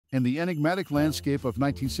In the enigmatic landscape of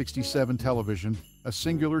 1967 television, a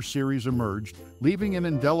singular series emerged, leaving an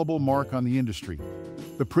indelible mark on the industry.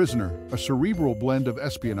 The Prisoner, a cerebral blend of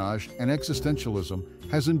espionage and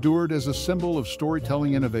existentialism, has endured as a symbol of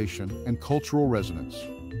storytelling innovation and cultural resonance.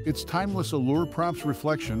 Its timeless allure prompts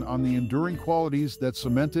reflection on the enduring qualities that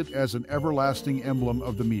cement it as an everlasting emblem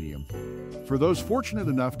of the medium. For those fortunate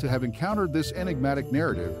enough to have encountered this enigmatic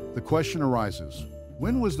narrative, the question arises: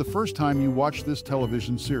 when was the first time you watched this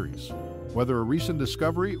television series? Whether a recent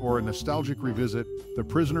discovery or a nostalgic revisit, The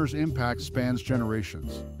Prisoner's impact spans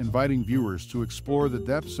generations, inviting viewers to explore the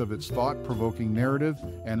depths of its thought-provoking narrative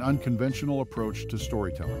and unconventional approach to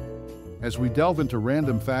storytelling. As we delve into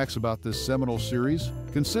random facts about this seminal series,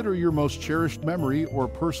 consider your most cherished memory or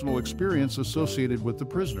personal experience associated with The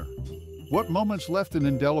Prisoner. What moments left an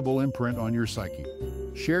indelible imprint on your psyche?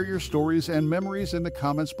 Share your stories and memories in the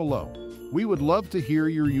comments below. We would love to hear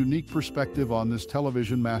your unique perspective on this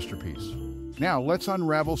television masterpiece. Now, let's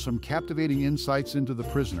unravel some captivating insights into The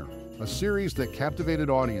Prisoner, a series that captivated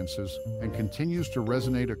audiences and continues to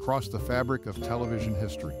resonate across the fabric of television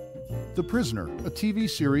history. The Prisoner, a TV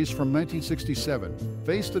series from 1967,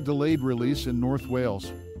 faced a delayed release in North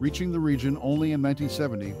Wales, reaching the region only in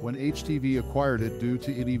 1970 when HTV acquired it due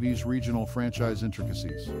to ITV's regional franchise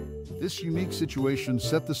intricacies. This unique situation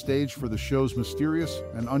set the stage for the show's mysterious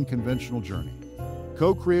and unconventional journey.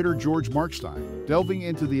 Co-creator George Markstein, delving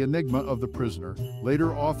into the enigma of The Prisoner, later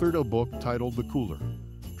authored a book titled The Cooler.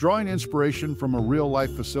 Drawing inspiration from a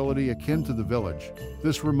real-life facility akin to The Village,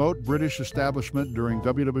 this remote British establishment during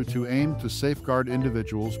WW2 aimed to safeguard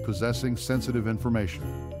individuals possessing sensitive information.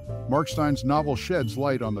 Markstein's novel sheds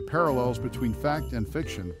light on the parallels between fact and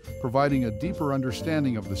fiction, providing a deeper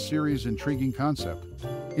understanding of the series' intriguing concept.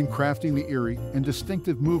 In crafting the eerie and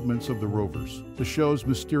distinctive movements of the Rovers, the show's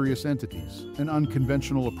mysterious entities, an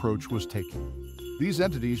unconventional approach was taken. These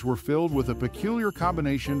entities were filled with a peculiar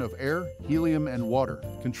combination of air, helium, and water,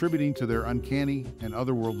 contributing to their uncanny and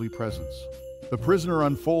otherworldly presence. The Prisoner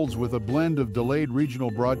unfolds with a blend of delayed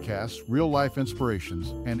regional broadcasts, real-life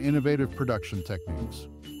inspirations, and innovative production techniques.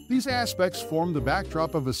 These aspects form the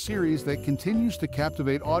backdrop of a series that continues to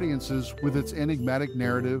captivate audiences with its enigmatic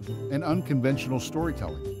narrative and unconventional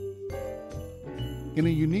storytelling. In a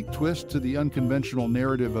unique twist to the unconventional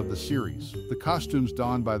narrative of the series, the costumes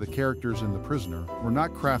donned by the characters in The Prisoner were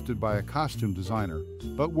not crafted by a costume designer,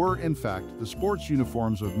 but were, in fact, the sports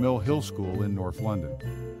uniforms of Mill Hill School in North London.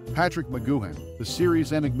 Patrick McGoohan, the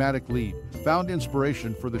series' enigmatic lead, found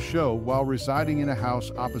inspiration for the show while residing in a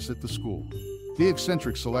house opposite the school. The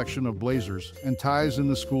eccentric selection of blazers and ties in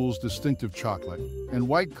the school's distinctive chocolate and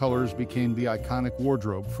white colors became the iconic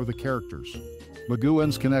wardrobe for the characters.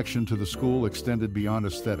 McGoohan's connection to the school extended beyond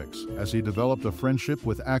aesthetics, as he developed a friendship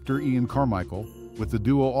with actor Ian Carmichael, with the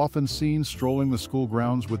duo often seen strolling the school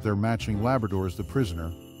grounds with their matching Labradors, The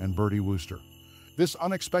Prisoner and Bertie Wooster. This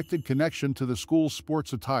unexpected connection to the school's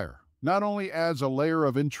sports attire not only adds a layer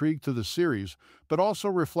of intrigue to the series, but also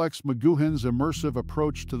reflects McGoohan's immersive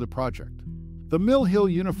approach to the project. The Mill Hill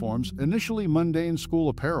uniforms, initially mundane school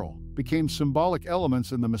apparel, became symbolic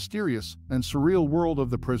elements in the mysterious and surreal world of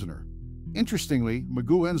The Prisoner. Interestingly,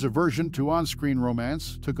 McGoohan's aversion to on-screen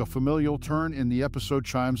romance took a familial turn in the episode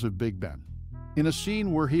Chimes of Big Ben. In a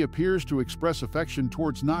scene where he appears to express affection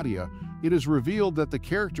towards Nadia, it is revealed that the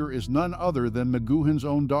character is none other than McGoohan's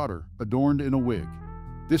own daughter, adorned in a wig.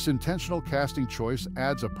 This intentional casting choice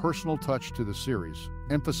adds a personal touch to the series,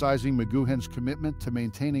 emphasizing McGoohan's commitment to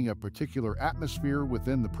maintaining a particular atmosphere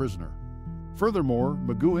within The Prisoner. Furthermore,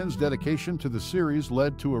 McGoohan's dedication to the series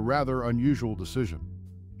led to a rather unusual decision.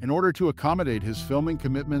 In order to accommodate his filming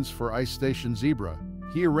commitments for Ice Station Zebra,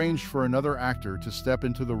 he arranged for another actor to step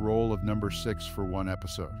into the role of number 6 for one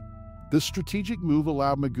episode. This strategic move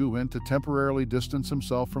allowed McGoohan to temporarily distance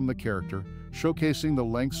himself from the character, showcasing the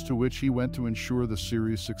lengths to which he went to ensure the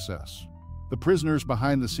series' success. The Prisoner's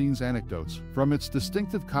behind-the-scenes anecdotes, from its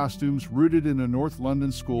distinctive costumes rooted in a North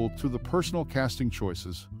London school to the personal casting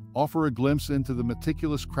choices, offer a glimpse into the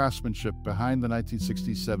meticulous craftsmanship behind the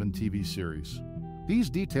 1967 TV series. These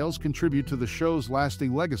details contribute to the show's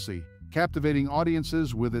lasting legacy, captivating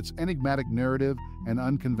audiences with its enigmatic narrative and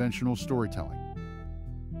unconventional storytelling.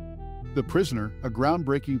 The Prisoner, a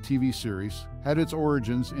groundbreaking TV series, had its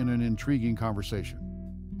origins in an intriguing conversation.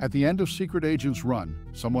 At the end of Secret Agent's run,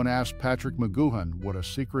 someone asked Patrick McGoohan what a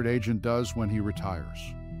secret agent does when he retires.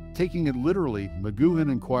 Taking it literally,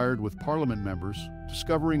 McGoohan inquired with Parliament members,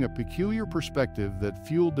 discovering a peculiar perspective that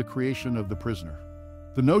fueled the creation of The Prisoner.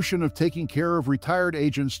 The notion of taking care of retired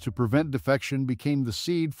agents to prevent defection became the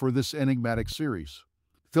seed for this enigmatic series.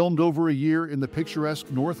 Filmed over a year in the picturesque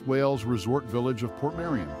North Wales resort village of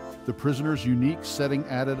Portmeirion, the prisoner's unique setting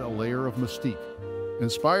added a layer of mystique.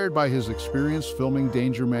 Inspired by his experience filming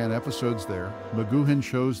Danger Man episodes there, McGoohan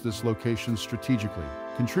chose this location strategically,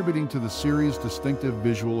 contributing to the series' distinctive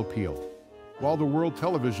visual appeal. While the world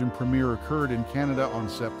television premiere occurred in Canada on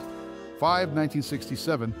Sept. 5,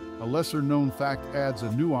 1967, a lesser-known fact adds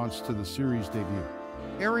a nuance to the series' debut.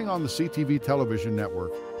 Airing on the CTV television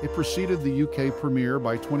network, it preceded the UK premiere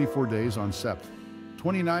by 24 days on Sept.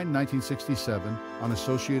 29, 1967, on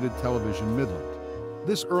Associated Television Midland.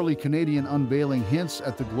 This early Canadian unveiling hints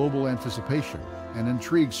at the global anticipation and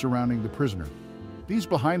intrigue surrounding The Prisoner. These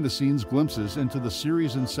behind-the-scenes glimpses into the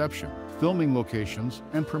series' inception, filming locations,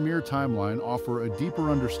 and premiere timeline offer a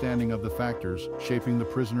deeper understanding of the factors shaping The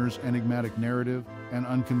Prisoner's enigmatic narrative and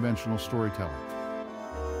unconventional storytelling.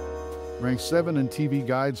 Ranked 7 in TV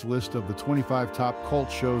Guide's list of the 25 top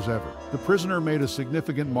cult shows ever, The Prisoner made a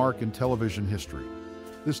significant mark in television history.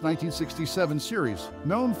 This 1967 series,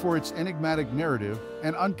 known for its enigmatic narrative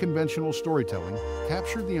and unconventional storytelling,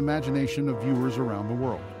 captured the imagination of viewers around the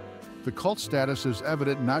world. The cult status is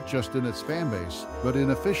evident not just in its fan base, but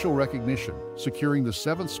in official recognition, securing the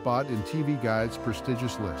 7th spot in TV Guide's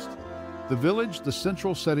prestigious list. The village, the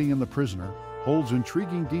central setting in The Prisoner, holds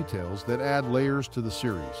intriguing details that add layers to the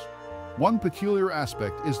series. One peculiar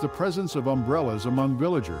aspect is the presence of umbrellas among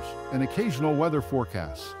villagers and occasional weather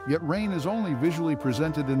forecasts, yet rain is only visually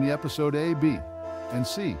presented in the episode A, B, and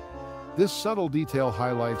C. This subtle detail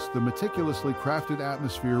highlights the meticulously crafted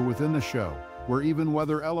atmosphere within the show, where even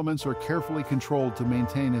weather elements are carefully controlled to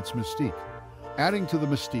maintain its mystique. Adding to the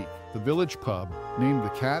mystique, the village pub, named the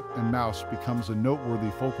Cat and Mouse, becomes a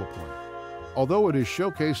noteworthy focal point. Although it is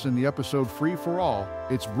showcased in the episode Free for All,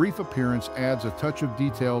 its brief appearance adds a touch of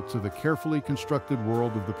detail to the carefully constructed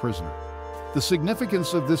world of The Prisoner. The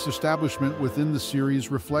significance of this establishment within the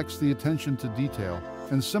series reflects the attention to detail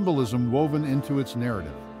and symbolism woven into its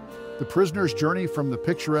narrative. The Prisoner's journey from the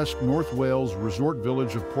picturesque North Wales resort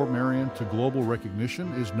village of Portmeirion to global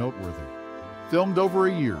recognition is noteworthy. Filmed over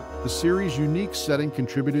a year, the series' unique setting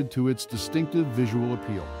contributed to its distinctive visual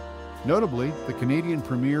appeal. Notably, the Canadian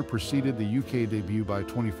premiere preceded the UK debut by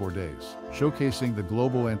 24 days, showcasing the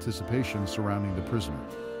global anticipation surrounding The Prisoner.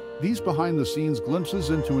 These behind-the-scenes glimpses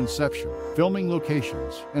into inception, filming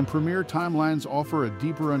locations, and premiere timelines offer a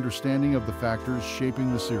deeper understanding of the factors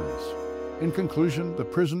shaping the series. In conclusion, The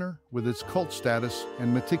Prisoner, with its cult status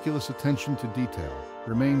and meticulous attention to detail,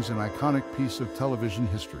 remains an iconic piece of television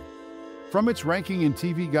history. From its ranking in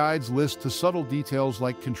TV Guide's list to subtle details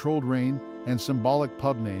like controlled rain and symbolic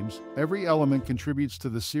pub names, every element contributes to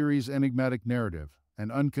the series' enigmatic narrative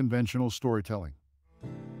and unconventional storytelling.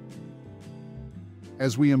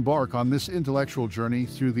 As we embark on this intellectual journey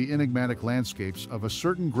through the enigmatic landscapes of a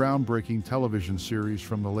certain groundbreaking television series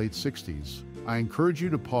from the late 60s, I encourage you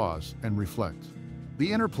to pause and reflect.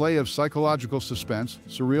 The interplay of psychological suspense,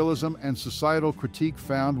 surrealism, and societal critique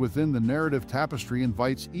found within the narrative tapestry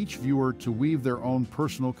invites each viewer to weave their own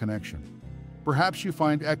personal connection. Perhaps you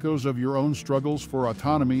find echoes of your own struggles for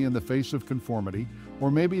autonomy in the face of conformity,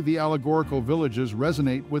 or maybe the allegorical villages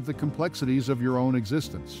resonate with the complexities of your own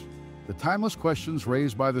existence. The timeless questions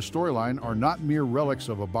raised by the storyline are not mere relics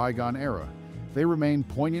of a bygone era. They remain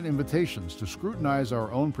poignant invitations to scrutinize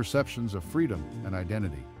our own perceptions of freedom and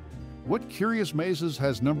identity. What curious mazes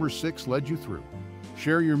has number 6 led you through?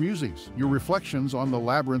 Share your musings, your reflections on the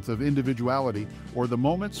labyrinth of individuality, or the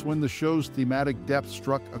moments when the show's thematic depth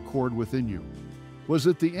struck a chord within you. Was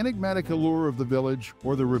it the enigmatic allure of the village,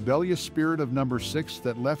 or the rebellious spirit of number 6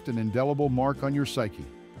 that left an indelible mark on your psyche?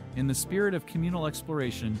 In the spirit of communal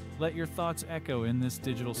exploration, let your thoughts echo in this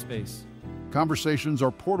digital space. Conversations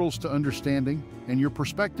are portals to understanding, and your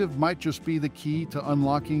perspective might just be the key to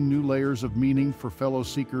unlocking new layers of meaning for fellow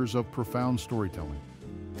seekers of profound storytelling.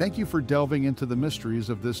 Thank you for delving into the mysteries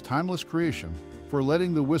of this timeless creation, for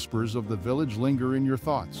letting the whispers of the village linger in your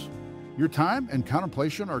thoughts. Your time and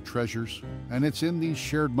contemplation are treasures, and it's in these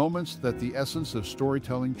shared moments that the essence of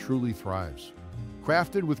storytelling truly thrives.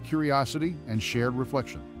 Crafted with curiosity and shared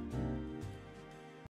reflection.